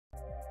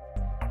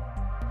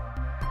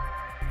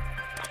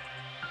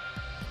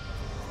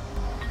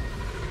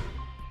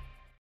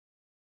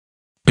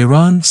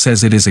Iran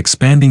says it is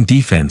expanding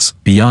defense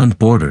beyond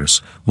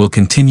borders, will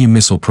continue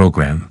missile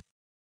program.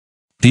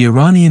 The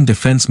Iranian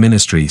Defense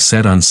Ministry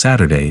said on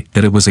Saturday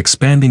that it was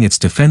expanding its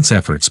defense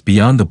efforts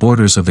beyond the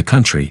borders of the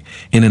country,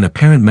 in an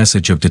apparent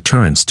message of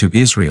deterrence to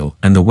Israel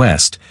and the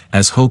West,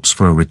 as hopes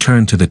for a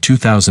return to the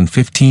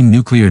 2015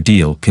 nuclear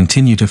deal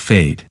continue to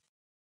fade.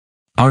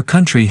 Our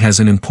country has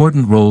an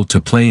important role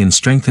to play in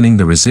strengthening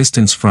the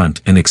resistance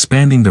front and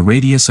expanding the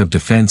radius of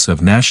defense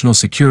of national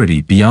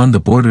security beyond the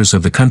borders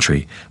of the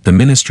country, the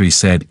ministry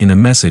said in a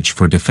message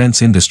for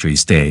Defense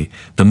Industries Day,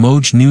 the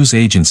Moj News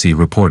Agency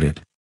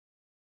reported.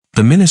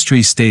 The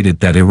ministry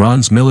stated that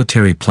Iran's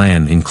military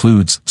plan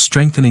includes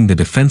strengthening the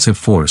defensive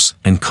force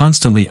and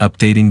constantly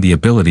updating the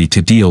ability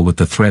to deal with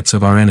the threats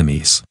of our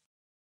enemies.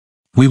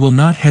 We will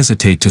not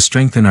hesitate to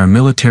strengthen our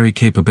military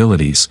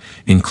capabilities,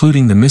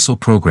 including the missile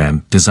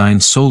program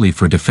designed solely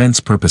for defense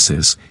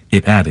purposes,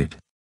 it added.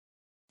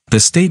 The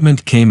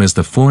statement came as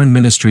the foreign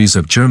ministries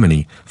of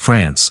Germany,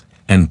 France,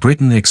 and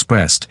Britain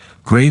expressed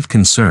grave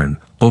concern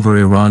over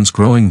Iran's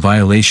growing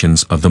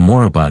violations of the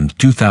moribund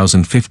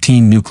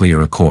 2015 nuclear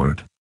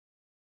accord.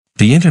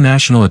 The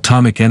International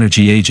Atomic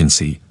Energy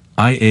Agency,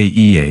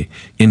 IAEA,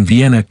 in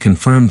Vienna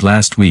confirmed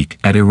last week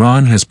that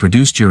Iran has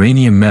produced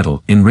uranium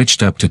metal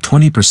enriched up to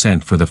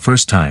 20% for the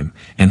first time,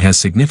 and has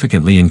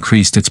significantly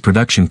increased its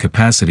production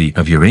capacity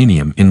of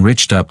uranium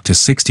enriched up to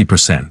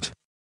 60%.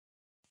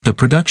 The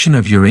production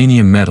of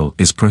uranium metal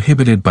is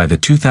prohibited by the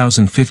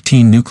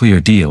 2015 nuclear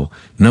deal,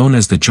 known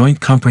as the Joint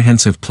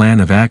Comprehensive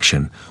Plan of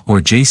Action, or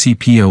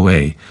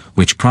JCPOA,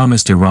 which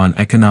promised Iran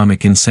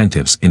economic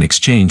incentives in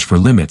exchange for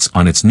limits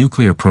on its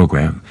nuclear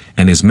program,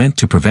 and is meant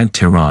to prevent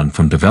Tehran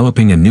from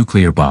developing a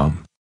nuclear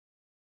bomb.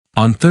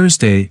 On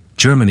Thursday,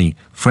 Germany,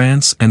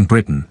 France and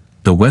Britain,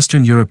 the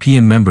Western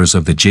European members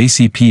of the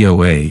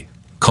JCPOA,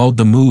 called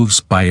the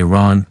moves by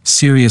Iran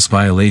serious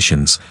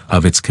violations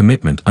of its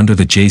commitment under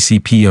the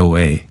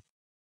JCPOA.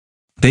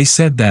 They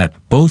said that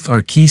both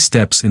are key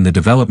steps in the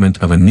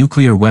development of a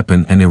nuclear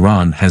weapon and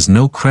Iran has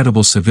no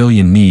credible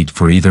civilian need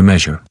for either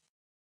measure.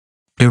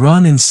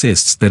 Iran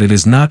insists that it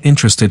is not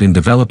interested in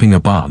developing a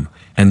bomb,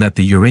 and that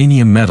the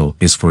uranium metal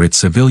is for its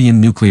civilian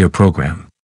nuclear program.